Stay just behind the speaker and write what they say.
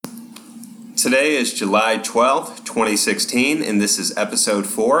Today is July 12th, 2016, and this is episode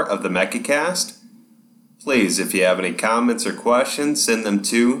 4 of the MechaCast. Please, if you have any comments or questions, send them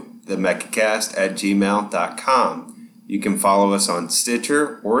to themechacast@gmail.com. You can follow us on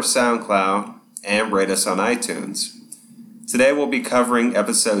Stitcher or SoundCloud and rate us on iTunes. Today we'll be covering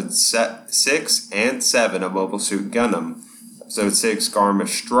episodes 6 and 7 of Mobile Suit Gundam. Episode 6, Garma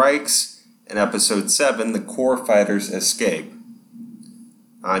Strikes, and Episode 7, The Core Fighters Escape.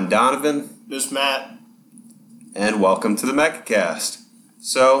 I'm Donovan. This is Matt. And welcome to the MechaCast.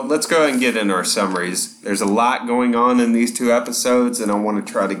 So let's go ahead and get into our summaries. There's a lot going on in these two episodes, and I want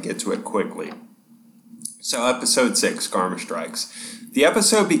to try to get to it quickly. So episode 6, Garma Strikes. The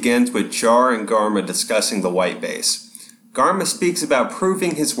episode begins with Char and Garma discussing the White Base. Garma speaks about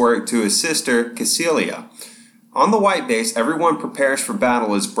proving his work to his sister, Cecilia. On the White Base, everyone prepares for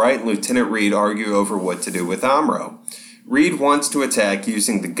battle as Bright and Lieutenant Reed argue over what to do with Amuro. Reed wants to attack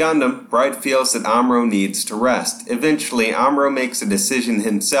using the Gundam. Bright feels that Amuro needs to rest. Eventually, Amuro makes a decision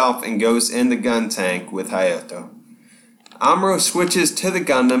himself and goes in the gun tank with Hayato. Amuro switches to the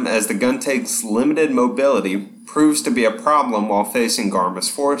Gundam as the gun tank's limited mobility proves to be a problem while facing Garma's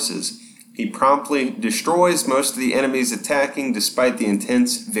forces. He promptly destroys most of the enemies attacking despite the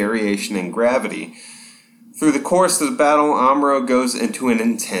intense variation in gravity. Through the course of the battle, Amuro goes into an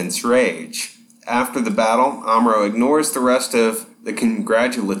intense rage. After the battle, Amuro ignores the rest of the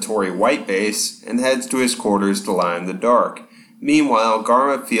congratulatory White Base and heads to his quarters to lie in the dark. Meanwhile,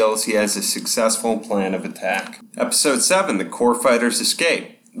 Garma feels he has a successful plan of attack. Episode 7, The Core Fighters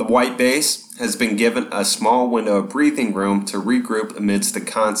Escape. The White Base has been given a small window of breathing room to regroup amidst the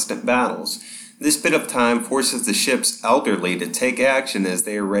constant battles. This bit of time forces the ship's elderly to take action as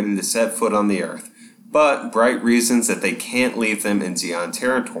they are ready to set foot on the Earth. But Bright reasons that they can't leave them in Zeon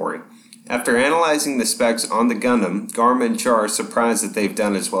territory. After analyzing the specs on the Gundam, Garma and Char are surprised that they've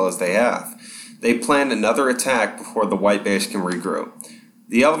done as well as they have. They plan another attack before the White Base can regroup.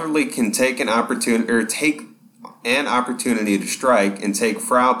 The elderly can take an opportunity to strike and take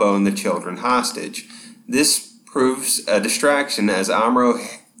Fraubo and the children hostage. This proves a distraction as Amuro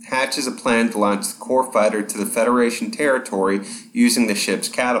hatches a plan to launch the core fighter to the Federation territory using the ship's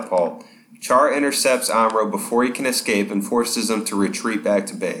catapult. Char intercepts Amuro before he can escape and forces him to retreat back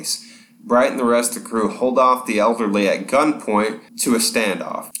to base. Bright and the rest of the crew hold off the elderly at gunpoint to a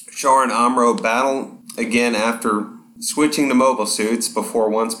standoff. Char and Amuro battle again after switching to mobile suits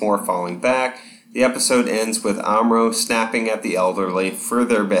before once more falling back. The episode ends with Amuro snapping at the elderly for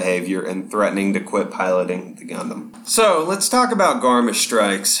their behavior and threatening to quit piloting the Gundam. So let's talk about Garma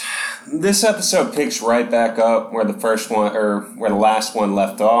Strikes. This episode picks right back up where the last one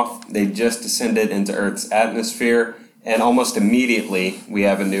left off. They just descended into Earth's atmosphere, and almost immediately we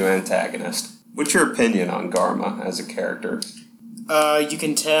have a new antagonist. What's your opinion on Garma as a character? You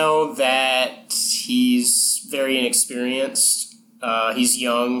can tell that he's very inexperienced. He's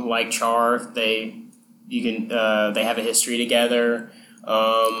young, like Char. They have a history together,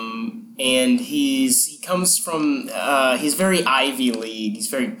 and he's very Ivy League. He's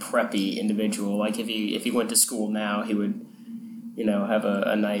a very preppy individual. Like if he went to school now, he would, have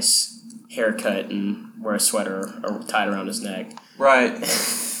a nice haircut and wear a sweater tied around his neck. Right.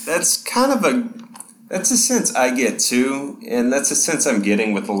 That's a sense I get too, and that's a sense I'm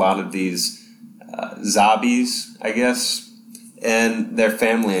getting with a lot of these zombies, I guess, and their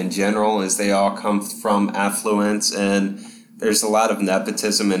family in general, as they all come from affluence, and there's a lot of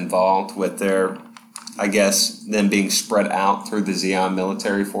nepotism involved with their, I guess, them being spread out through the Zeon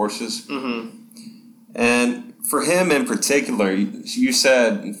military forces. Mm-hmm. And for him in particular, you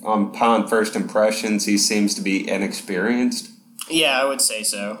said upon first impressions he seems to be inexperienced. Yeah, I would say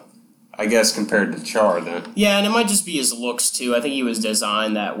so. I guess compared to Char then. Yeah, and it might just be his looks too. I think he was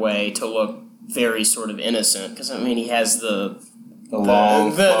designed that way to look very sort of innocent because he has this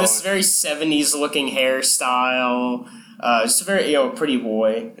very 70s looking hairstyle. Just a very pretty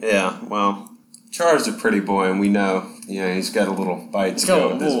boy. Yeah, well, Char's a pretty boy, and we know he's got a little bite to go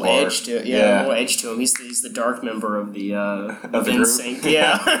with this bar. A little edge to him. He's the dark member of the group.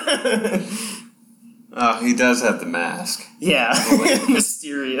 Yeah. Oh, he does have the mask. Yeah,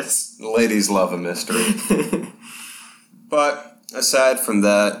 mysterious. The ladies love a mystery. But aside from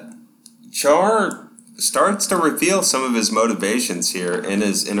that, Char starts to reveal some of his motivations here in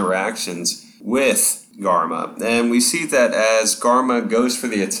his interactions with Garma. And we see that as Garma goes for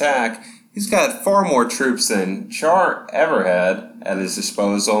the attack, he's got far more troops than Char ever had at his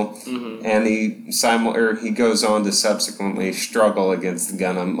disposal, mm-hmm. and he goes on to subsequently struggle against the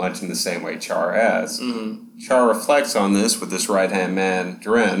Gundam much in the same way Char has. Mm-hmm. Char reflects on this with his right-hand man,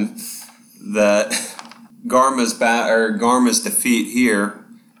 Dren, that Garma's defeat here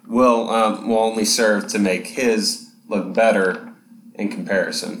will only serve to make his look better in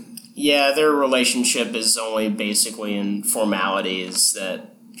comparison. Yeah, their relationship is only basically in formalities that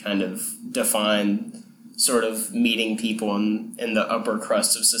kind of define sort of meeting people in the upper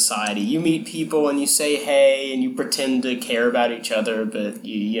crust of society. You meet people and you say hey and you pretend to care about each other, but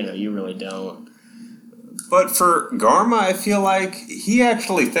you really don't. But for Garma, I feel like he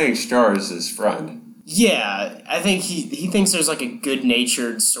actually thinks Char is his friend. Yeah, I think he thinks there's like a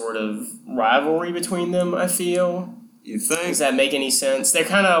good-natured sort of rivalry between them, I feel. You think? Does that make any sense? They're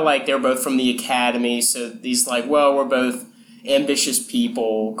kind of like, they're both from the academy, so he's like, well, we're both ambitious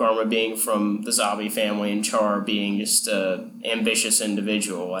people, Garma being from the zombie family and Char being just a ambitious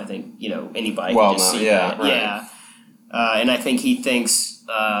individual. I think, anybody can just see that. Right. Yeah. And I think he thinks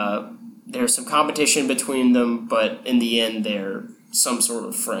there's some competition between them, but in the end they're some sort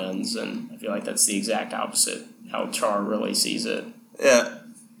of friends, and I feel like that's the exact opposite how Char really sees it. Yeah,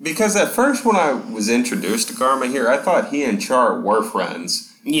 because at first when I was introduced to Garma here, I thought he and Char were friends.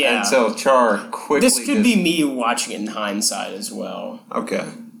 Yeah. Until Char quickly... This could be me watching it in hindsight as well. Okay.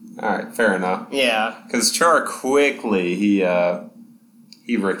 Alright, fair enough. Yeah. Because Char quickly, he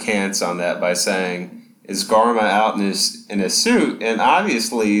recants on that by saying, is Garma out in his suit? And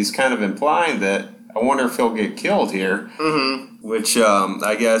obviously he's kind of implying that, I wonder if he'll get killed here. Mm-hmm. Which,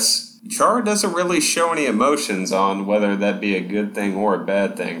 I guess, Char doesn't really show any emotions on whether that be a good thing or a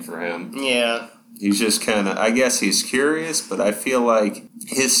bad thing for him. Yeah. He's just kind of, I guess he's curious, but I feel like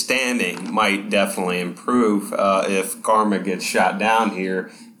his standing might definitely improve if Garma gets shot down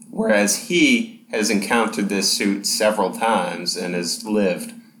here, whereas he has encountered this suit several times and has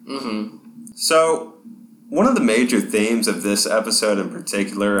lived. Mm-hmm. So, one of the major themes of this episode in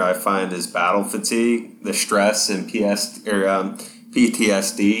particular I find is battle fatigue, the stress and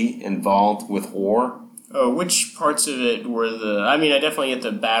PTSD involved with war. Oh, which parts of it were I definitely get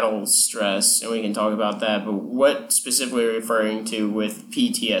the battle stress, and we can talk about that, but what specifically are you referring to with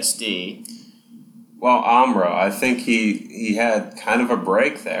PTSD? Well, Amro, I think he had kind of a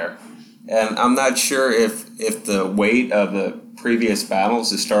break there. And I'm not sure if the weight of the previous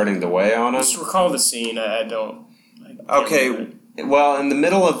battles is starting to weigh on him. Just recall the scene, I don't... Okay, well, in the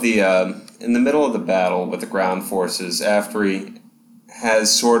middle of the battle with the ground forces, after he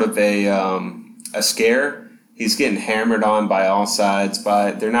has sort of a scare. He's getting hammered on by all sides.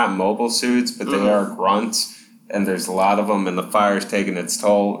 They're not mobile suits, but they are grunts, and there's a lot of them, and the fire's taking its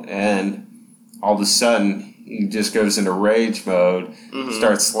toll. And all of a sudden, he just goes into rage mode,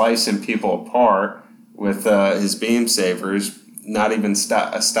 starts slicing people apart with his beam sabers, not even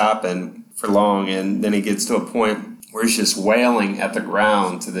stopping for long. And then he gets to a point where he's just wailing at the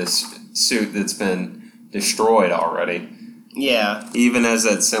ground to this suit that's been destroyed already. Yeah. Even as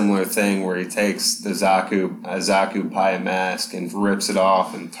that similar thing where he takes the Zaku Pai mask and rips it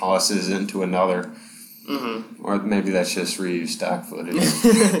off and tosses it into another. Mm-hmm. Or maybe that's just reused stock footage.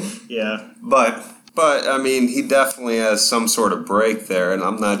 Yeah. But he definitely has some sort of break there, and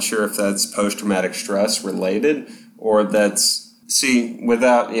I'm not sure if that's post-traumatic stress related or that's... See,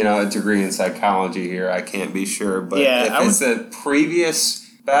 without, a degree in psychology here, I can't be sure. But if it's the previous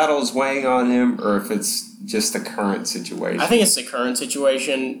battles weighing on him or if it's just the current situation. I think it's the current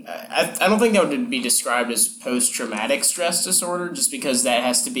situation. I don't think that would be described as post-traumatic stress disorder, just because that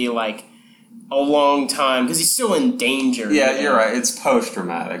has to be like a long time, because he's still in danger. Yeah, you're right. It's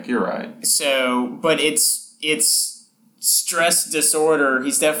post-traumatic. You're right. So, but it's stress disorder.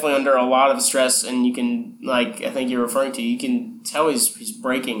 He's definitely under a lot of stress, and you can, like I think you're referring to, you can tell he's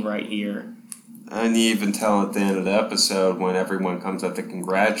breaking right here. And you even tell at the end of the episode when everyone comes up to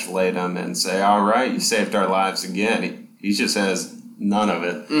congratulate him and say, all right, you saved our lives again. He just has none of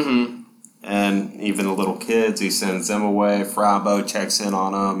it. Mm-hmm. And even the little kids, he sends them away. Frabo checks in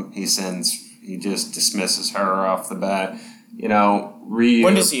on them. He just dismisses her off the bat. Ryu...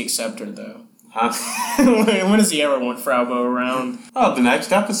 When does he accept her, though? Huh? When does he ever want Frabo around? Oh, the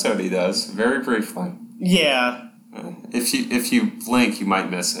next episode he does. Very briefly. Yeah. If you blink, you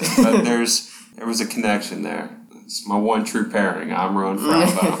might miss it. But there was a connection there. It's my one true pairing, Amro and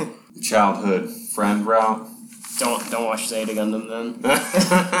Frabo. Childhood friend route. Don't watch Zeta Gundam then.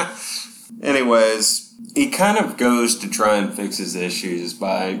 Anyways, he kind of goes to try and fix his issues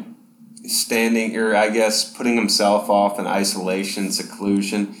by putting himself off in isolation,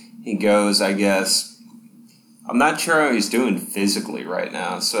 seclusion. He goes, I'm not sure how he's doing physically right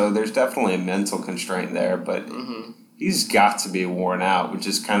now, so there's definitely a mental constraint there, but he's got to be worn out, which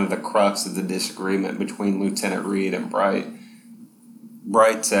is kind of the crux of the disagreement between Lieutenant Reed and Bright.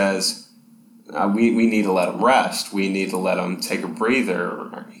 Bright says, we need to let him rest. We need to let him take a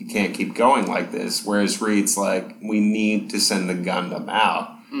breather. He can't keep going like this. Whereas Reed's like, we need to send the Gundam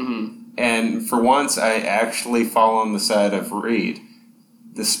out. And for once, I actually fall on the side of Reed.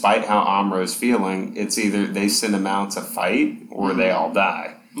 Despite how Amro's feeling, it's either they send him out to fight or they all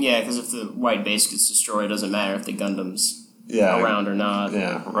die. Yeah, because if the white base gets destroyed, it doesn't matter if the Gundam's around or not.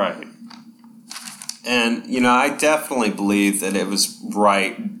 Yeah, right. And, I definitely believe that it was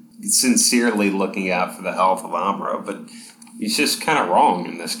right, sincerely looking out for the health of Amro, but he's just kind of wrong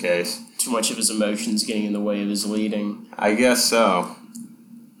in this case. Too much of his emotions getting in the way of his leading. I guess so.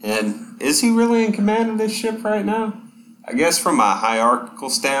 And is he really in command of this ship right now? I guess from a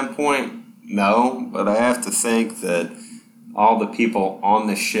hierarchical standpoint, no, but I have to think that all the people on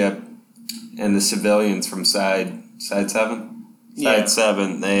the ship and the civilians from side 7? Side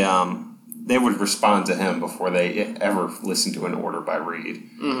 7, they would respond to him before they ever listen to an order by Reed.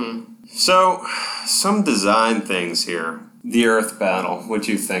 So, some design things here. The Earth battle, what'd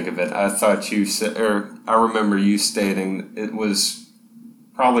you think of it? I thought you said, or I remember you stating it was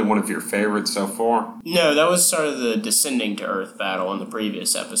probably one of your favorites so far. No, that was sort of the descending to Earth battle in the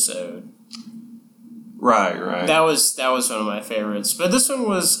previous episode. Right. That was one of my favorites. But this one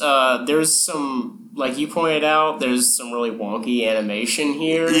was, there's some, like you pointed out, there's some really wonky animation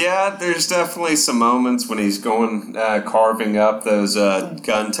here. Yeah, there's definitely some moments when he's going, carving up those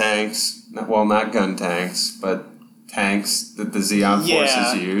gun tanks. Well, not gun tanks, but tanks that the Zeon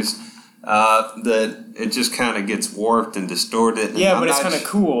forces use. That it just kind of gets warped and distorted. Yeah, but it's kind of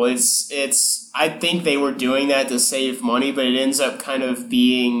cool. It's. I think they were doing that to save money, but it ends up kind of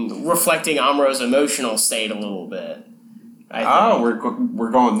being reflecting Amro's emotional state a little bit.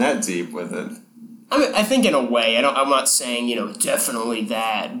 We're going that deep with it. I think in a way. I'm not saying definitely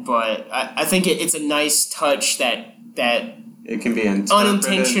that, but I think it's a nice touch that it can be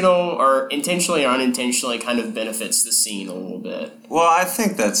unintentional or intentionally or unintentionally kind of benefits the scene a little bit. Well, I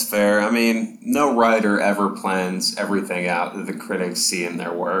think that's fair. I mean, no writer ever plans everything out that the critics see in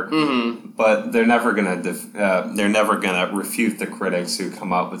their work, but they're never gonna refute the critics who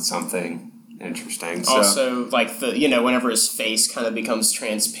come up with something interesting. So. Also, like whenever his face kind of becomes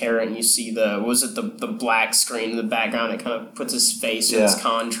transparent, you see the black screen in the background. It kind of puts his face in this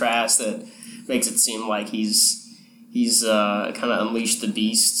contrast that makes it seem like he's kind of unleashed the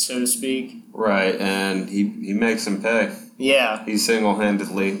beast, so to speak. Right, and he makes him pay. Yeah. He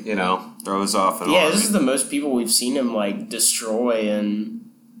single-handedly, throws off an army. Yeah, this is the most people we've seen him, destroy in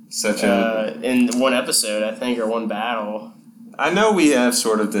one episode, I think, or one battle. I know we have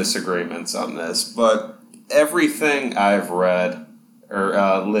sort of disagreements on this, but everything I've read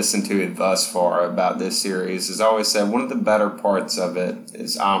or listened to thus far about this series has always said one of the better parts of it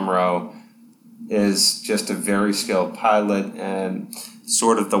is Amro is just a very skilled pilot, and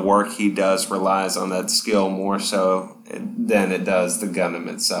sort of the work he does relies on that skill more so than it does the Gundam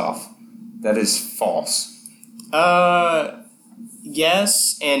itself. That is false.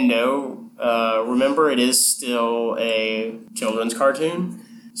 Yes and no. Remember, it is still a children's cartoon,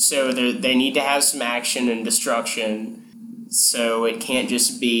 so they need to have some action and destruction. So it can't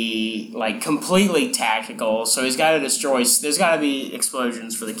just be completely tactical. So he's got to destroy. There's got to be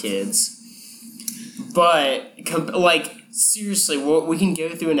explosions for the kids. But, seriously, we can go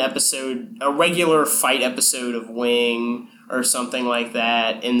through a regular fight episode of Wing or something like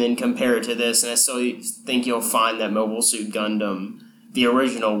that, and then compare it to this, and I still think you'll find that Mobile Suit Gundam, the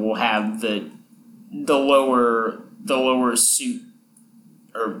original, will have the lower suit,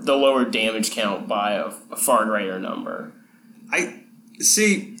 or the lower damage count by a far greater number.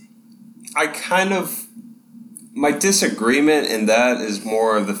 My disagreement in that is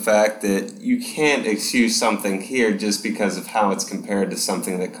more of the fact that you can't excuse something here just because of how it's compared to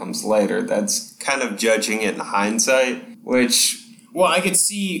something that comes later. That's kind of judging it in hindsight, which... Well, I could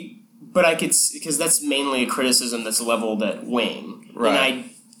see, because that's mainly a criticism that's leveled at Wing. Right. And I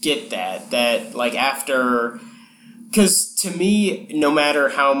get that after... Because to me, no matter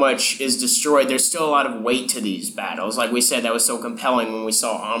how much is destroyed, there's still a lot of weight to these battles. Like we said, that was so compelling when we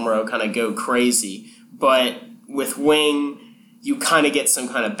saw Amro kind of go crazy. But with Wing, you kind of get some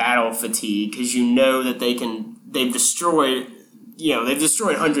kind of battle fatigue because you know that they've destroyed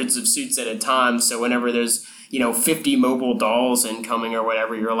hundreds of suits at a time. So whenever there's 50 mobile dolls incoming or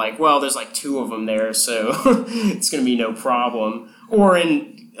whatever, you're like, well, there's 2 of them there, so it's gonna be no problem. Or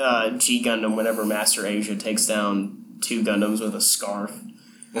in G Gundam, whenever Master Asia takes down 2 Gundams with a scarf.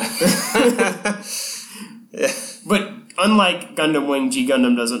 Yeah. But unlike Gundam Wing, G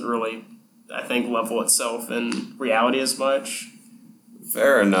Gundam doesn't really, I think, level itself in reality as much.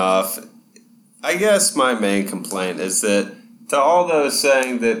 Fair enough. I guess my main complaint is that to all those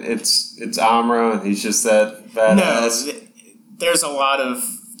saying that it's Amro and he's just that badass. No, there's a lot of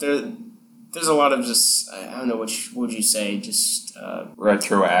there's a lot of just, I don't know, what would you say, just...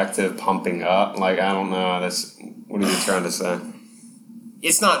 retroactive pumping up? Like, I don't know. What are you trying to say?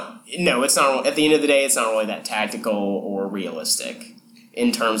 It's not, at the end of the day, it's not really that tactical or realistic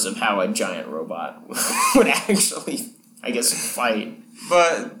in terms of how a giant robot would actually, I guess, fight.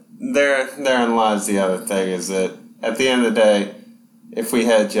 But therein lies the other thing, is that at the end of the day, if we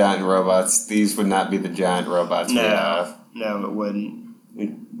had giant robots, these would not be the giant robots we have. No, it wouldn't.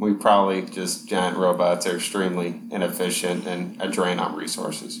 We probably just, giant robots are extremely inefficient and a drain on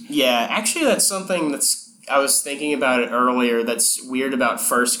resources. Yeah, actually that's something I was thinking about it earlier, that's weird about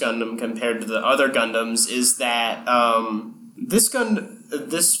First Gundam compared to the other Gundams, is that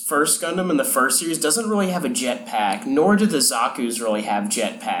this First Gundam in the first series doesn't really have a jetpack, nor do the Zaku's really have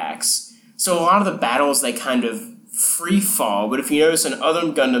jetpacks. So a lot of the battles, they kind of free fall, but if you notice in other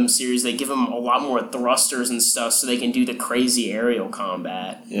Gundam series, they give them a lot more thrusters and stuff so they can do the crazy aerial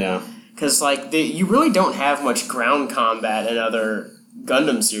combat. Yeah. Because, like, you really don't have much ground combat in other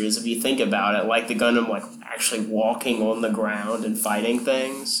Gundam series, if you think about it. Like, the Gundam, like, actually walking on the ground and fighting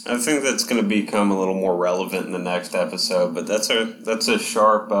things. I think that's going to become a little more relevant in the next episode, but that's a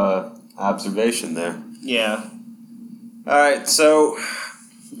sharp observation there. Yeah. All right, so...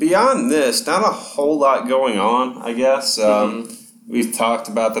 beyond this, not a whole lot going on, I guess. We've talked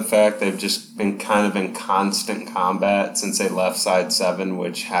about the fact they've just been kind of in constant combat since they left Side 7,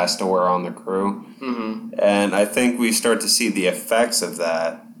 which has to wear on the crew. Mm-hmm. And I think we start to see the effects of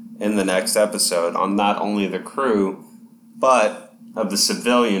that in the next episode on not only the crew, but of the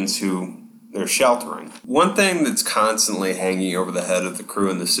civilians who they're sheltering. One thing that's constantly hanging over the head of the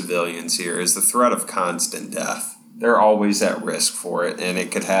crew and the civilians here is the threat of constant death. They're always at risk for it, and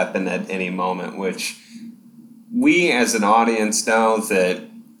it could happen at any moment, which we as an audience know that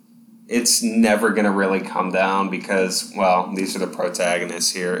it's never going to really come down because, well, these are the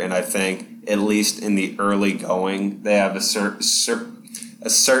protagonists here, and I think, at least in the early going, they have a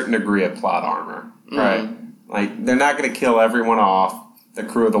certain degree of plot armor, right? Like, they're not going to kill everyone off, the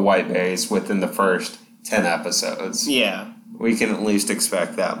crew of the White Base, within the first 10 episodes. Yeah. We can at least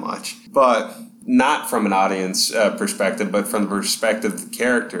expect that much. But... not from an audience perspective, but from the perspective of the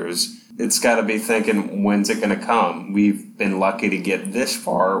characters, it's got to be thinking, when's it going to come? We've been lucky to get this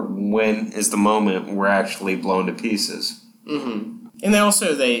far. When is the moment we're actually blown to pieces? Mm-hmm. And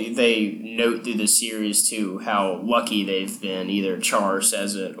they note through the series, too, how lucky they've been. Either Char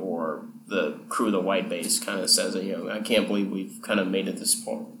says it or the crew of the White Base kind of says it. I can't believe we've kind of made it this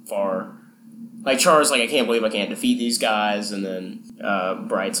far. Like, Char's like, I can't believe I can't defeat these guys, and then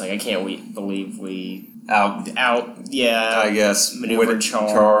Bright's like, I can't believe we I guess maneuvered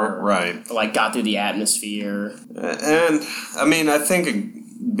Char, right? Like, got through the atmosphere. And I mean, I think a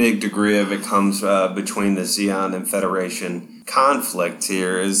big degree of it comes between the Zeon and Federation conflict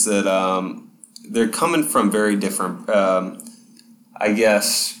here is that they're coming from very different, I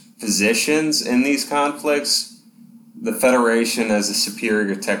guess, positions in these conflicts. The Federation has a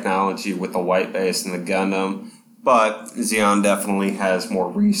superior technology with the White Base and the Gundam, but Zeon definitely has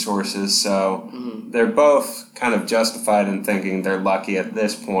more resources, so they're both kind of justified in thinking they're lucky at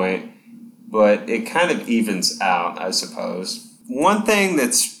this point, but it kind of evens out, I suppose. One thing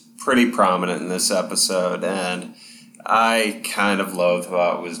that's pretty prominent in this episode, and I kind of loathe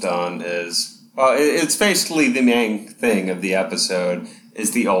how it was done, is, well, it's basically the main thing of the episode,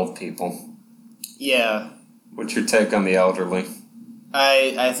 is the old people. Yeah. What's your take on the elderly?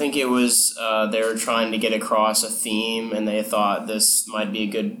 I think it was they were trying to get across a theme, and they thought this might be a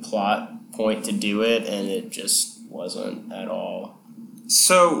good plot point to do it, and it just wasn't at all.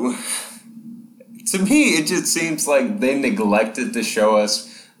 So, to me, it just seems like they neglected to show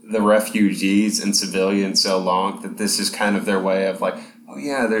us the refugees and civilians so long that this is kind of their way of like, oh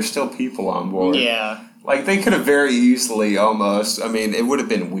yeah, there's still people on board. Yeah. Like, they could have very easily almost, I mean, it would have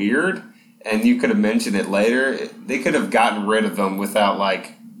been weird, and you could have mentioned it later. They could have gotten rid of them without,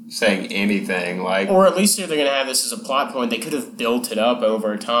 like, saying anything. Like, or at least if they're going to have this as a plot point, they could have built it up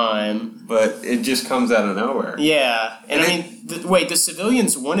over time. But it just comes out of nowhere. Yeah. And I mean, the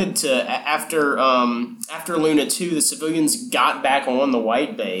civilians wanted to, after Luna 2, the civilians got back on the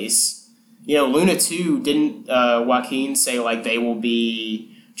White Base. Luna 2, didn't Joaquin say, like, they will be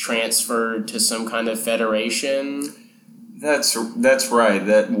transferred to some kind of federation? That's right.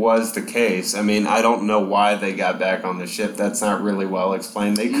 That was the case. I mean, I don't know why they got back on the ship. That's not really well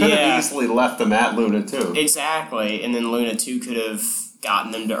explained. They could have easily left them at Luna 2. Exactly. And then Luna 2 could have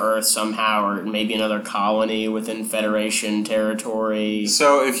gotten them to Earth somehow, or maybe another colony within Federation territory.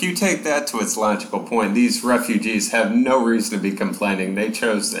 So if you take that to its logical point, these refugees have no reason to be complaining. They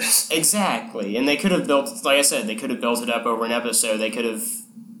chose this. Exactly. And they could have built, like I said, they could have built it up over an episode. They could have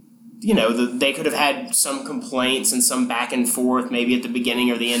they could have had some complaints and some back and forth maybe at the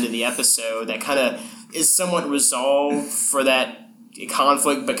beginning or the end of the episode that kind of is somewhat resolved for that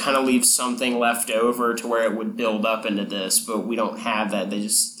conflict, but kind of leaves something left over to where it would build up into this. But we don't have that. They're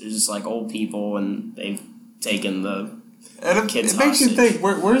just like old people, and they've taken the kids. It makes hostage. you think.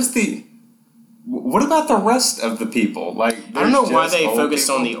 Where's the? What about the rest of the people? Like, I don't know why they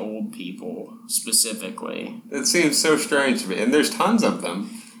focused on the old people specifically. It seems so strange to me, and there's tons of them.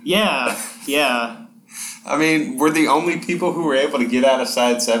 Yeah. I mean, we're the only people who were able to get out of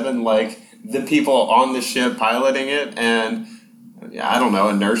Side 7, like the people on the ship piloting it, and I don't know,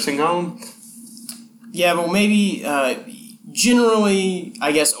 a nursing home? Yeah, but maybe generally,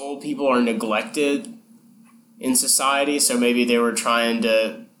 I guess old people are neglected in society, so maybe they were trying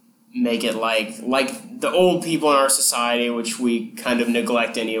to make it like the old people in our society, which we kind of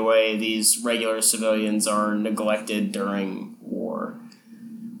neglect anyway. These regular civilians are neglected during war.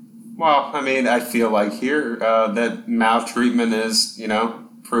 Well, I mean, I feel like here that maltreatment is,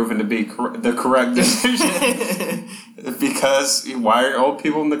 proven to be the correct decision. Because why are old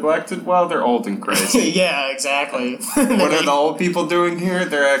people neglected? Well, they're old and crazy. Yeah, exactly. What are the old people doing here?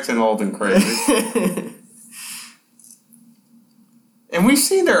 They're acting old and crazy. And we've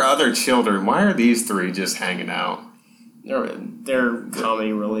seen their other children. Why are these three just hanging out? They're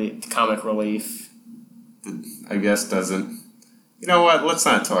comic relief. I guess doesn't. You know what? Let's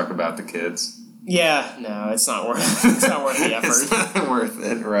not talk about the kids. Yeah, no, it's not worth the effort. It's not worth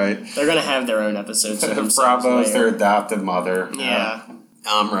it, right? They're gonna have their own episodes. Bravo's their adoptive mother. Yeah.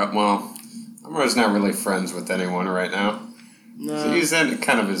 Amro's not really friends with anyone right now. No. So he's in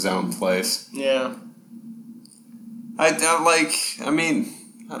kind of his own place. Yeah. What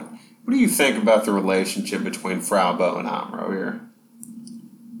do you think about the relationship between Fraubo and Amro here?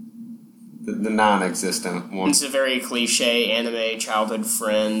 The non-existent one. It's a very cliche anime childhood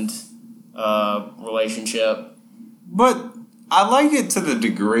friend relationship. But I like it to the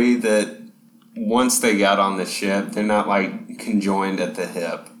degree that once they got on the ship, they're not like conjoined at the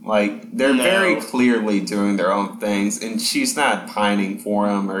hip. Like they're very clearly doing their own things, and she's not pining for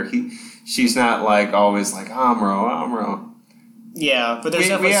him, or she's not like always like Amro. Yeah, but there's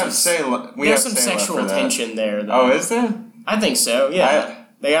some sexual tension there, though. Oh, is there? I think so. Yeah,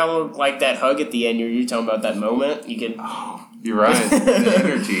 they got a little, like that hug at the end. You're talking about that moment. You could. Oh, you're right. The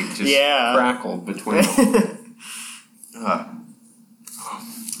energy just crackled between them.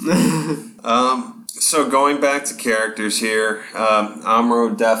 So going back to characters here, Amro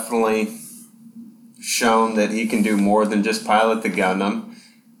definitely shown that he can do more than just pilot the Gundam.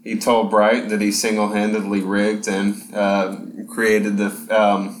 He told Bright that he single-handedly rigged and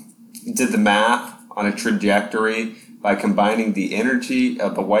did the math on a trajectory by combining the energy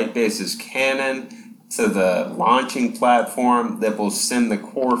of the White Base's cannon to the launching platform that will send the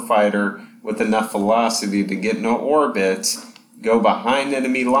core fighter with enough velocity to get into orbit, go behind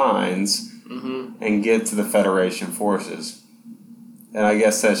enemy lines, and get to the Federation forces. And I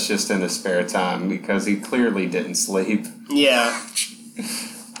guess that's just in his spare time because he clearly didn't sleep. Yeah.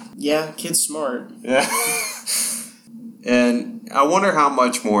 Yeah, kid's smart. Yeah. And I wonder how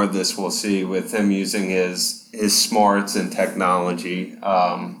much more of this we'll see with him using his smarts and technology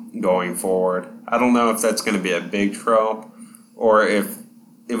going forward. I don't know if that's going to be a big trope or if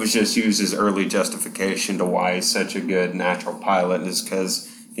it was just used as early justification to why he's such a good natural pilot, is because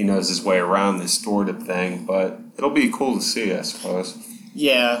he knows his way around this distorted thing. But it'll be cool to see, I suppose.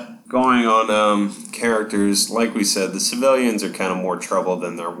 Yeah. Going on characters, like we said, the civilians are kind of more trouble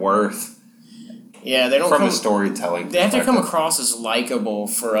than they're worth. Yeah, they don't from a storytelling They have to come across as likable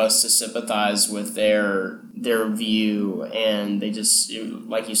for us to sympathize with their view, and they just,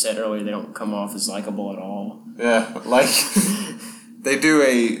 like you said earlier, they don't come off as likable at all. Yeah, like they do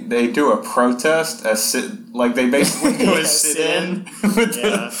a protest, they basically do a sit-in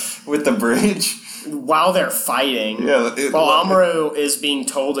with the bridge. While they're fighting, while Amuro is being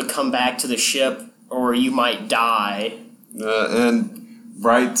told to come back to the ship or you might die. And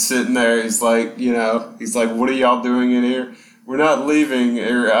Bright sitting there, he's like, what are y'all doing in here? We're not leaving.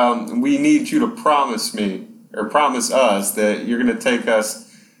 We need you to promise us that you're going to take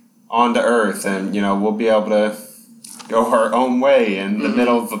us onto Earth and, we'll be able to go our own way in the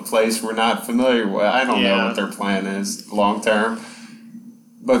middle of a place we're not familiar with. I don't know what their plan is long term.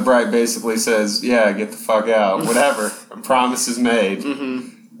 But Bright basically says, yeah, get the fuck out, whatever. A promise is made.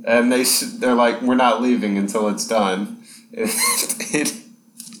 And they're like, we're not leaving until it's done. It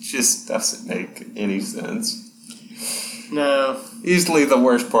just doesn't make any sense. No. Easily the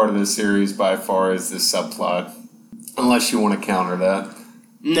worst part of this series by far is this subplot. Unless you want to counter that.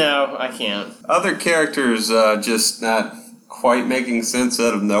 No, I can't. Other characters just not quite making sense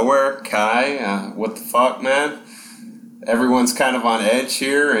out of nowhere. Kai, what the fuck, man? Everyone's kind of on edge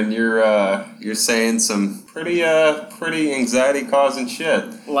here, and you're saying some pretty anxiety-causing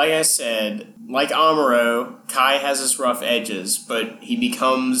shit. Like I said, like Amuro, Kai has his rough edges, but he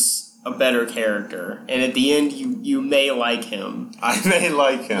becomes a better character, and at the end, you may like him. I may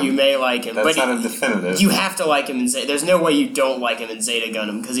like him. You may like him. That's but not a definitive. You have to like him in Zeta. There's no way you don't like him in Zeta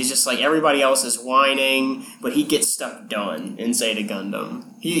Gundam, because he's just like, everybody else is whining, but he gets stuff done in Zeta Gundam.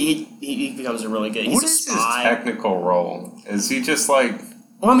 He becomes a really good... What is his technical role? Is he just like...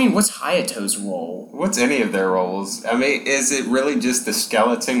 Well, I mean, what's Hayato's role? What's any of their roles? I mean, is it really just the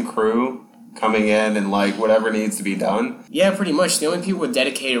skeleton crew coming in and like whatever needs to be done? Yeah, pretty much. The only people with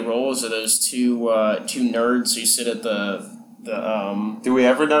dedicated roles are those two nerds who sit at the Do we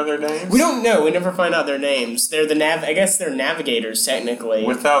ever know their names? We don't know. We never find out their names. They're I guess they're navigators technically.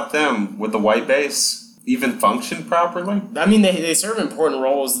 Without them, would the white base even function properly? I mean, they serve important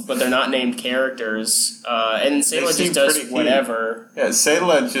roles, but they're not named characters. And Sayla just does whatever. Yeah,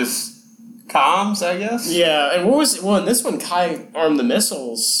 Sayla just comms, I guess. Yeah, and in this one, Kai armed the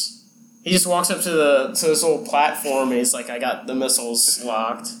missiles. He just walks up to this little platform and he's like, I got the missiles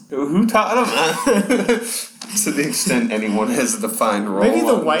locked. Who taught him? To the extent anyone has a defined role. Maybe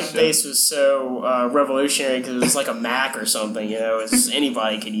the white base was so revolutionary because it was like a Mac or something, It's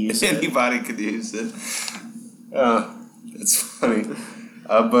anybody could use it. Anybody could use it. It's funny.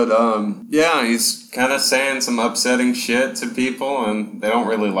 Yeah, he's kind of saying some upsetting shit to people and they don't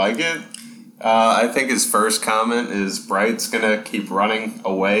really like it. I think his first comment is Bright's gonna keep running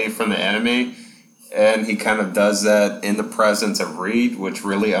away from the enemy, and he kind of does that in the presence of Reed, which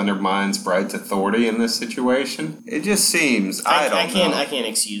really undermines Bright's authority in this situation. It just seems I can't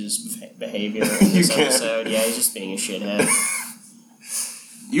excuse his behavior in this episode. Yeah, he's just being a shithead.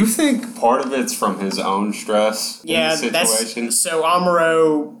 You think part of it's from his own stress in the situation? So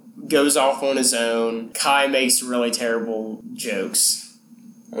Amuro goes off on his own. Kai makes really terrible jokes.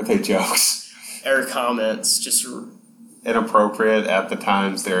 Are they jokes? Or comments, just inappropriate at the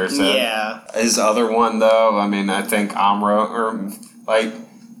times they're said. Yeah. His other one, though, I mean, I think Amuro, or like,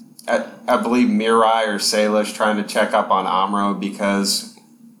 I believe Mirai or Sayla's trying to check up on Amuro because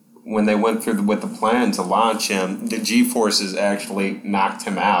when they went through with the plan to launch him, the G-forces actually knocked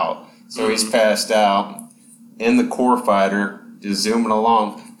him out. So he's passed out in the core fighter, just zooming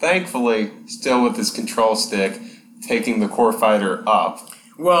along. Thankfully, still with his control stick, taking the core fighter up.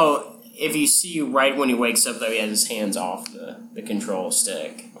 Well, if you see right when he wakes up, though, he has his hands off the control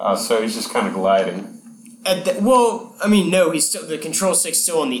stick. So he's just kind of gliding. No, he's still the control stick's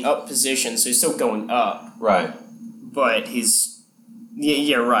still in the up position, so he's still going up. Right. But he's...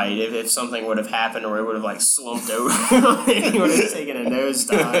 You're right. If something would have happened or it would have, like, slumped over, he would have taken a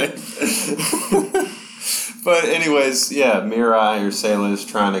nosedive. But anyways, yeah, Mirai or Sayla is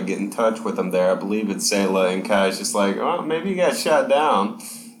trying to get in touch with him there. I believe it's Sayla, and Kai's just like, oh, maybe he got shot down.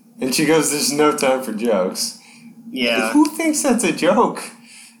 And she goes, there's no time for jokes. Yeah. Who thinks that's a joke?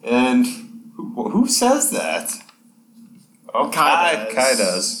 And who says that? Oh, Kai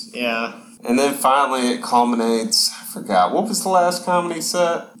does. Yeah. And then finally it culminates, I forgot, what was the last comedy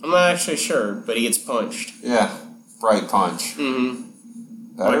set? I'm not actually sure, but he gets punched. Yeah, Bright punch.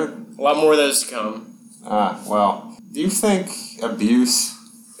 Mm-hmm. Better? A lot more of those to come. Well, do you think abuse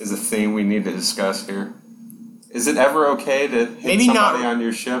is a theme we need to discuss here? Is it ever okay to hit somebody on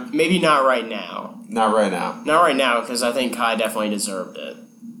your ship? Maybe not right now. Not right now. Not right now, because I think Kai definitely deserved it.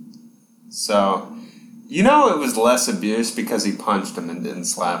 So, it was less abuse because he punched him and didn't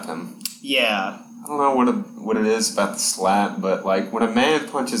slap him. Yeah. I don't know what it is about the slap, but like when a man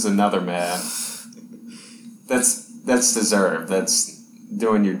punches another man, that's deserved. That's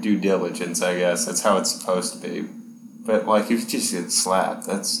doing your due diligence, I guess. That's how it's supposed to be. But like if you just get slapped,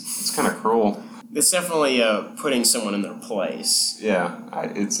 it's kind of cruel. It's definitely putting someone in their place. Yeah,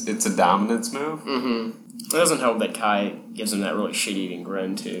 it's a dominance move. Mm-hmm. It doesn't help that Kai gives him that really shit-eating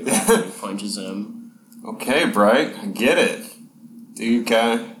grin, too, after he punches him. Okay, Bright, I get it. Do you,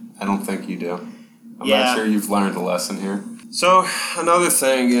 Kai? I don't think you do. I'm not sure you've learned a lesson here. So, another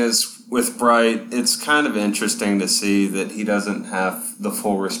thing is, with Bright, it's kind of interesting to see that he doesn't have the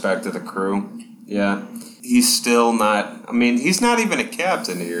full respect of the crew. Yeah. He's still not... he's not even a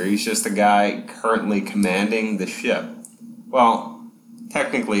captain here. He's just a guy currently commanding the ship. Well,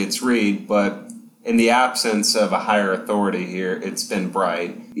 technically it's Reed, but in the absence of a higher authority here, it's been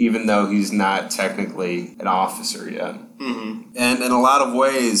Bright, even though he's not technically an officer yet. Mm-hmm. And in a lot of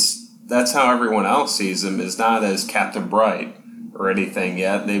ways, that's how everyone else sees him, is not as Captain Bright or anything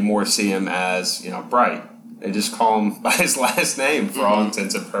yet. They more see him as, Bright. They just call him by his last name for all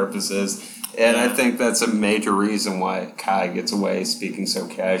intents and purposes. And I think that's a major reason why Kai gets away speaking so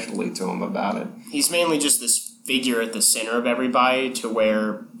casually to him about it. He's mainly just this figure at the center of everybody to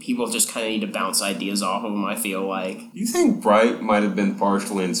where people just kind of need to bounce ideas off of him, I feel like. Do you think Bright might have been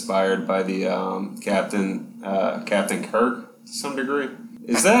partially inspired by the Captain Kirk to some degree?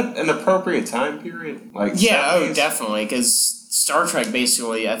 Is that an appropriate time period? Like, yeah, 70s? oh, definitely, because Star Trek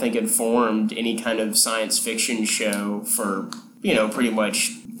basically, I think, informed any kind of science fiction show for, pretty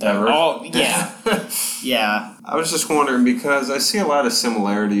much ever. Yeah. I was just wondering because I see a lot of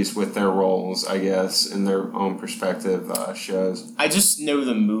similarities with their roles, I guess, in their own perspective shows. I just know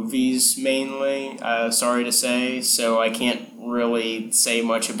the movies mainly, sorry to say, so I can't really say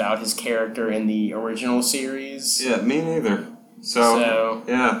much about his character in the original series. Yeah, me neither. So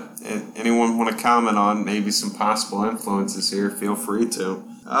yeah, anyone want to comment on maybe some possible influences here, feel free to.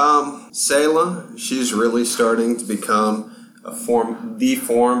 Sayla, she's really starting to become the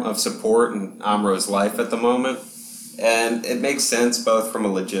form of support in Amro's life at the moment. And it makes sense both from a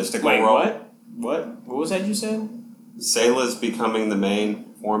logistical role. What was that you said? Sayla's becoming the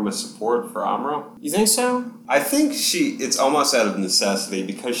main form of support for Amro. You think so? I think it's almost out of necessity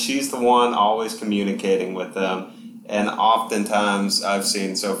because she's the one always communicating with them. And oftentimes, I've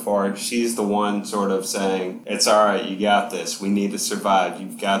seen so far, she's the one sort of saying, it's all right, you got this, we need to survive,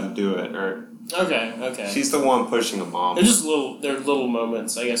 you've got to do it. Or Okay. She's the one pushing them on. They're just little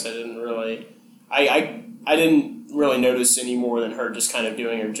moments. I guess I didn't really... I didn't really notice any more than her just kind of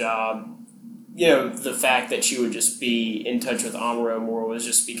doing her job. The fact that she would just be in touch with Amuro more was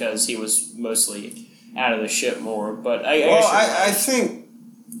just because he was mostly out of the ship more. But I think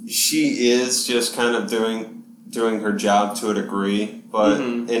she is just kind of doing her job to a degree, but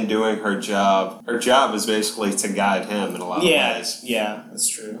in doing her job is basically to guide him in a lot of ways. Yeah, that's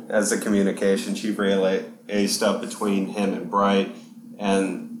true. As the communication, she relayed stuff between him and Bright,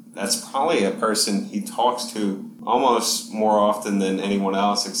 and that's probably a person he talks to almost more often than anyone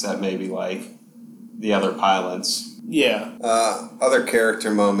else, except maybe like the other pilots. Yeah. Other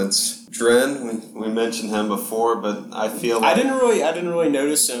character moments. Dren, we mentioned him before, but I feel like I didn't really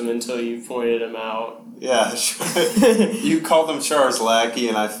notice him until you pointed him out. Yeah, you called him Char's lackey,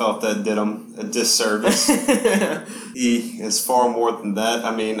 and I felt that did him a disservice. He is far more than that.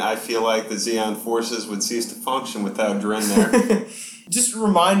 I mean, I feel like the Zeon forces would cease to function without Dren there. Just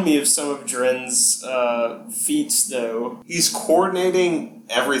remind me of some of Dren's feats, though. He's coordinating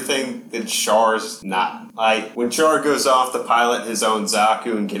everything that Char's not. Like, when Char goes off to pilot his own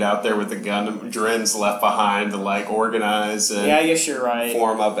Zaku and get out there with a gun, Dren's left behind to, organize and I guess you're right.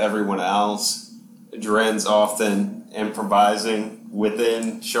 Form up everyone else. Dren's often improvising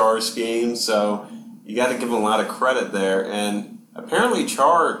within Char's scheme, so you got to give him a lot of credit there. And apparently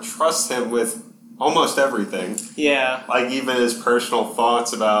Char trusts him with almost everything. Yeah. Like even his personal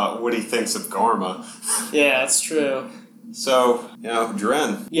thoughts about what he thinks of Garma. Yeah, that's true. So,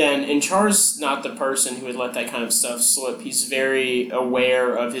 Dren. Yeah, and Char's not the person who would let that kind of stuff slip. He's very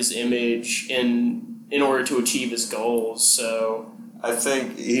aware of his image in order to achieve his goals, so... I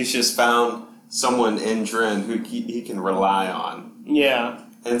think he's just found someone in Dren who he can rely on. Yeah.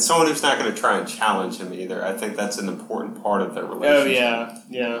 And someone who's not going to try and challenge him either. I think that's an important part of their relationship. Oh,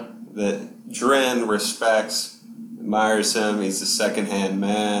 yeah. That Dren respects, admires him, he's a second-hand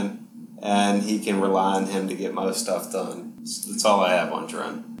man, and he can rely on him to get most stuff done. So that's all I have on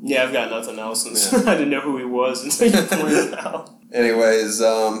Dren. Yeah, I've got nothing else. I didn't know who he was until you pointed it out. Anyways,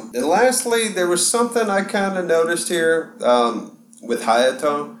 and lastly, there was something I kind of noticed here with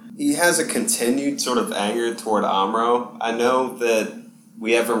Hayato. He has a continued sort of anger toward Amuro. I know that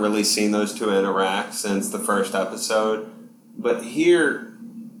we haven't really seen those two interact since the first episode, but here,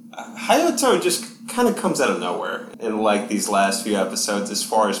 Hayato just kind of comes out of nowhere in these last few episodes as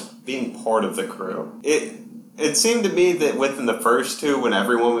far as being part of the crew. It seemed to me that within the first two, when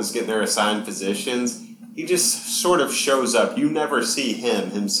everyone was getting their assigned positions, he just sort of shows up. You never see him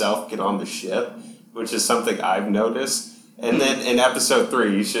himself get on the ship, which is something I've noticed. And then in episode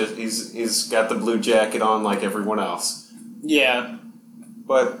 3, he's got the blue jacket on like everyone else. Yeah.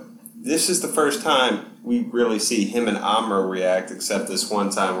 But this is the first time we really see him and Amuro react, except this one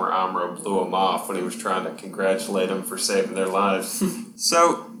time where Amuro blew him off when he was trying to congratulate him for saving their lives.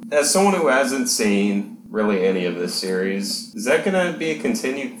 So, as someone who hasn't seen really any of this series, is that going to be a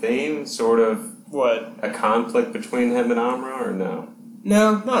continued theme? Sort of what? A conflict between him and Amuro, or no?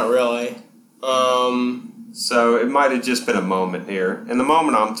 No, not really. So it might have just been a moment here. And the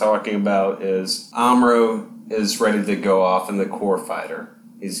moment I'm talking about is Amuro is ready to go off in the core fighter.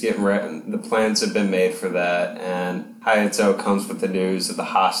 He's getting ready. The plans have been made for that. And Hayato comes with the news of the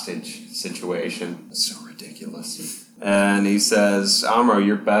hostage situation. It's so ridiculous. And he says, Amuro,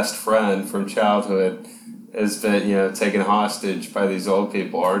 your best friend from childhood has been, taken hostage by these old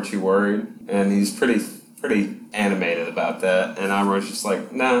people. Aren't you worried? And he's pretty animated about that. And Amuro's just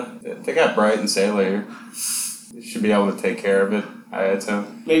like, nah, they got Bright and Sailor here. They should be able to take care of it.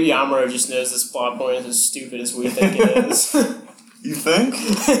 Hayato. Maybe Amuro just knows this plot point is as stupid as we think it is. You think?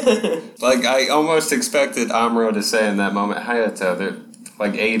 Like, I almost expected Amuro to say in that moment, Hayato, they're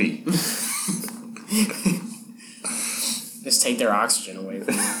like 80. Just take their oxygen away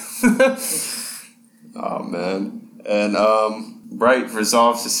from them. Oh, man. And Bright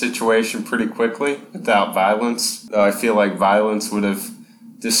resolves the situation pretty quickly without violence. Though I feel like violence would have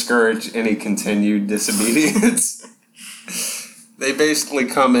discouraged any continued disobedience. They basically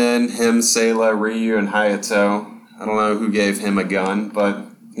come in, him, Sayla, Ryu, and Hayato. I don't know who gave him a gun, but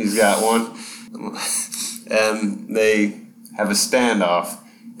he's got one. And they have a standoff.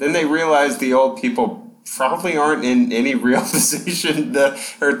 Then they realize the old people probably aren't in any real position to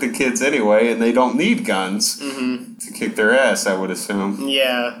hurt the kids anyway, and they don't need guns to kick their ass, I would assume.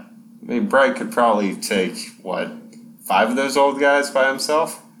 Yeah. I mean, Bright could probably take, 5 of those old guys by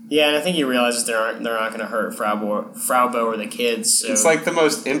himself? Yeah, and I think he realizes they're not going to hurt Fraubo or the kids. So. It's like the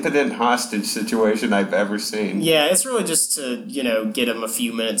most impotent hostage situation I've ever seen. Yeah, it's really just to, get him a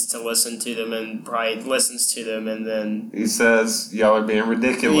few minutes to listen to them, and Bright listens to them, and then... He says, y'all are being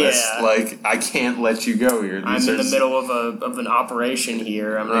ridiculous. Yeah. Like, I can't let you go here. I'm in the middle of an operation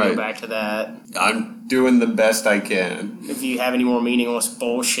here. I'm going to go back to that. I'm doing the best I can. If you have any more meaningless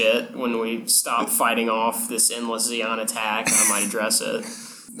bullshit when we stop fighting off this endless Zeon attack, I might address it.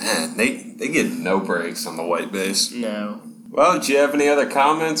 Man, they get no breaks on the white base. No. Well, do you have any other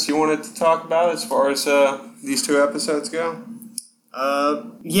comments you wanted to talk about as far as these 2 episodes go?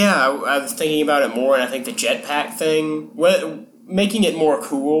 Yeah, I was thinking about it more, and I think the jetpack thing, making it more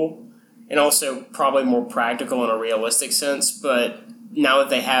cool, and also probably more practical in a realistic sense, but now that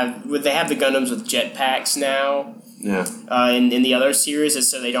they have the Gundams with jetpacks now, in the other series,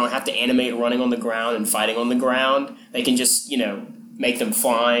 is so they don't have to animate running on the ground and fighting on the ground. They can just, make them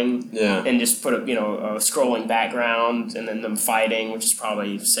flying and just put a scrolling background and then them fighting, which is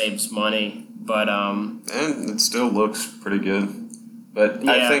probably saves money. But and it still looks pretty good. But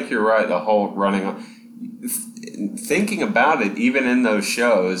I think you're right. The whole running on, thinking about it, even in those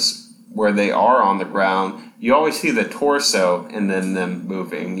shows where they are on the ground, you always see the torso and then them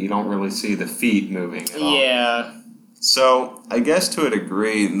moving. You don't really see the feet moving at all. Yeah. So, I guess to a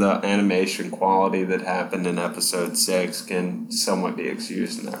degree, the animation quality that happened in episode 6 can somewhat be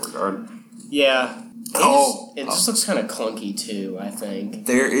excused in that regard. Yeah. It just looks kind of clunky, too, I think.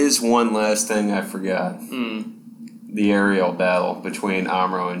 There is one last thing I forgot. The aerial battle between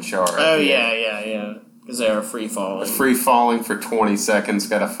Amuro and Char. Oh, yeah. Because they are free-falling. Free-falling for 20 seconds,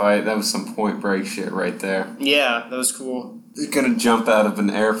 got a fight. That was some Point Break shit right there. Yeah, that was cool. They're gonna jump out of an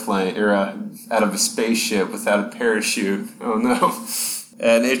airplane, or out of a spaceship without a parachute. Oh no.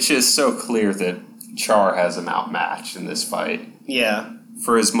 And it's just so clear that Char has them outmatched in this fight. Yeah.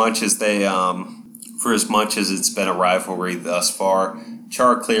 For as much as it's been a rivalry thus far,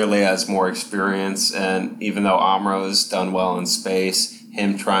 Char clearly has more experience, and even though Amuro's done well in space,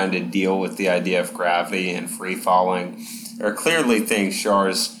 him trying to deal with the idea of gravity and free falling are clearly things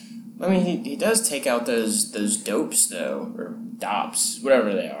Char's... I mean, he does take out those dopes, though, or dops,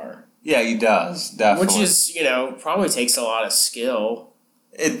 whatever they are. Yeah, he does, definitely. Which is, probably takes a lot of skill.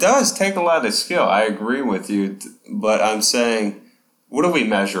 It does take a lot of skill, I agree with you, but I'm saying, what are we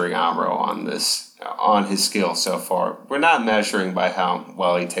measuring Amuro on his skill so far? We're not measuring by how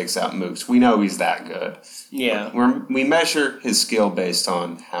well he takes out mooks. We know he's that good. Yeah. We measure his skill based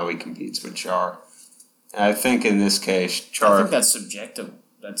on how he competes with Char. And I think in this case, Char... I think that's subjective.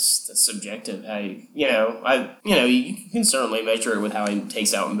 That's subjective. You can certainly measure it with how he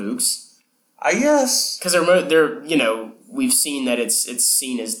takes out mooks. I guess because they're we've seen that it's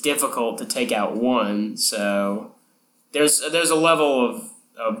seen as difficult to take out one, so there's a level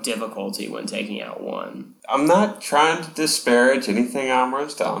of difficulty when taking out one. I'm not trying to disparage anything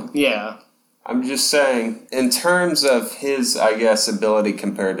Amuro's done. Yeah. I'm just saying, in terms of his, I guess, ability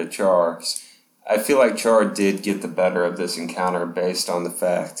compared to Char's, I feel like Char did get the better of this encounter based on the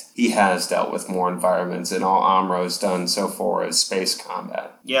fact he has dealt with more environments, and all Amuro's done so far is space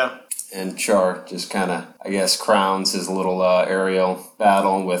combat. Yeah. And Char just kind of, I guess, crowns his little aerial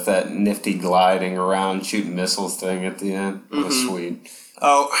battle with that nifty gliding around, shooting missiles thing at the end. That was sweet.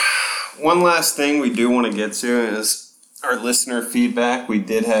 Oh, one last thing we do want to get to is our listener feedback. We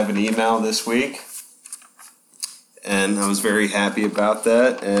did have an email this week, and I was very happy about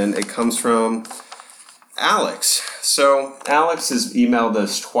that. And it comes from Alex, So Alex has emailed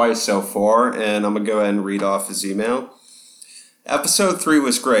us twice so far, and I'm going to go ahead and read off his email. Episode 3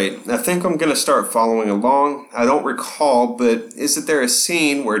 was great. I think I'm going to start following along. I don't recall, but isn't there a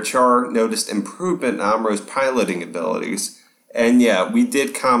scene where Char noticed improvement in Amro's piloting abilities? And yeah, we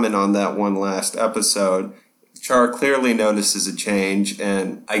did comment on that one last episode. Char clearly notices a change,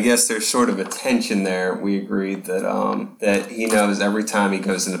 and I guess there's sort of a tension there. We agreed that he knows every time he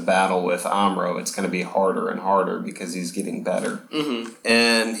goes into battle with Amro, it's going to be harder and harder because he's getting better. Mm-hmm.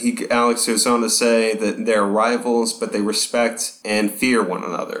 And Alex goes on to say that they're rivals, but they respect and fear one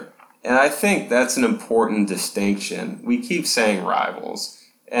another. And I think that's an important distinction. We keep saying rivals,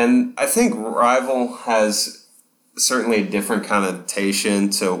 and I think rival has certainly a different connotation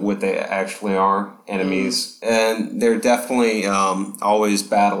to what they actually are, enemies. And they're definitely always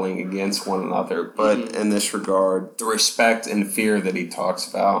battling against one another. But in this regard, the respect and fear that he talks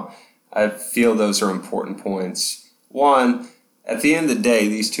about, I feel those are important points. One, at the end of the day,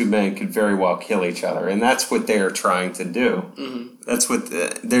 these two men could very well kill each other, and that's what they are trying to do.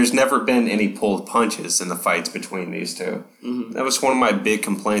 Mm-hmm. There's never been any pulled punches in the fights between these two. Mm-hmm. That was one of my big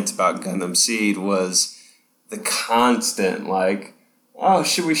complaints about Gundam Seed was the constant,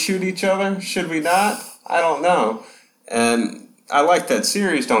 should we shoot each other? Should we not? I don't know. And I like that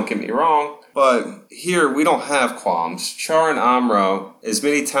series, don't get me wrong, but here we don't have qualms. Char and Amro, as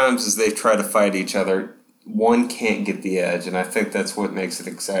many times as they try to fight each other, one can't get the edge, and I think that's what makes it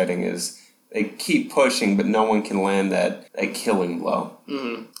exciting is they keep pushing, but no one can land that killing blow.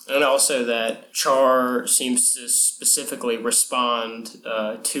 Mm-hmm. And also that Char seems to specifically respond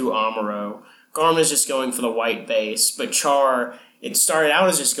to Amuro. Garma's just going for the white base, but Char, it started out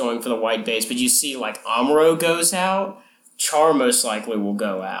as just going for the white base, but you see, Amuro goes out, Char most likely will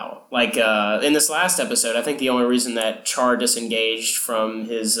go out. In this last episode, I think the only reason that Char disengaged from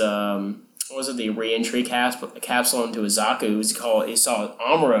his, the re-entry capsule into Izaku was he saw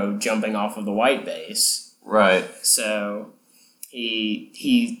Amuro jumping off of the white base. Right. So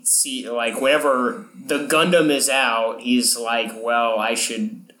he whenever the Gundam is out, he's like, well, I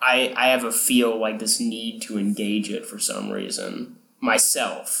have a feel like this need to engage it for some reason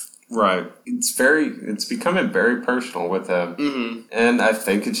myself. Right. It's becoming very personal with him. Mm-hmm. And I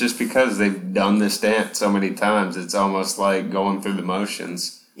think it's just because they've done this dance so many times. It's almost like going through the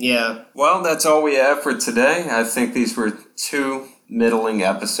motions. Yeah. Well, that's all we have for today. I think these were 2 middling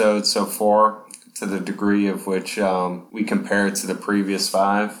episodes so far to the degree of which we compare it to the previous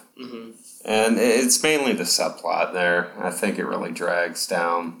 5. Mm-hmm. And it's mainly the subplot there. I think it really drags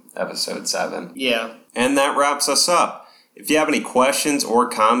down episode 7. Yeah. And that wraps us up. If you have any questions or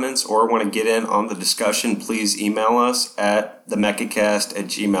comments or want to get in on the discussion, please email us at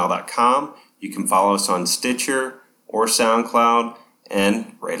themechacast@gmail.com. You can follow us on Stitcher or SoundCloud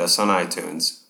and rate us on iTunes.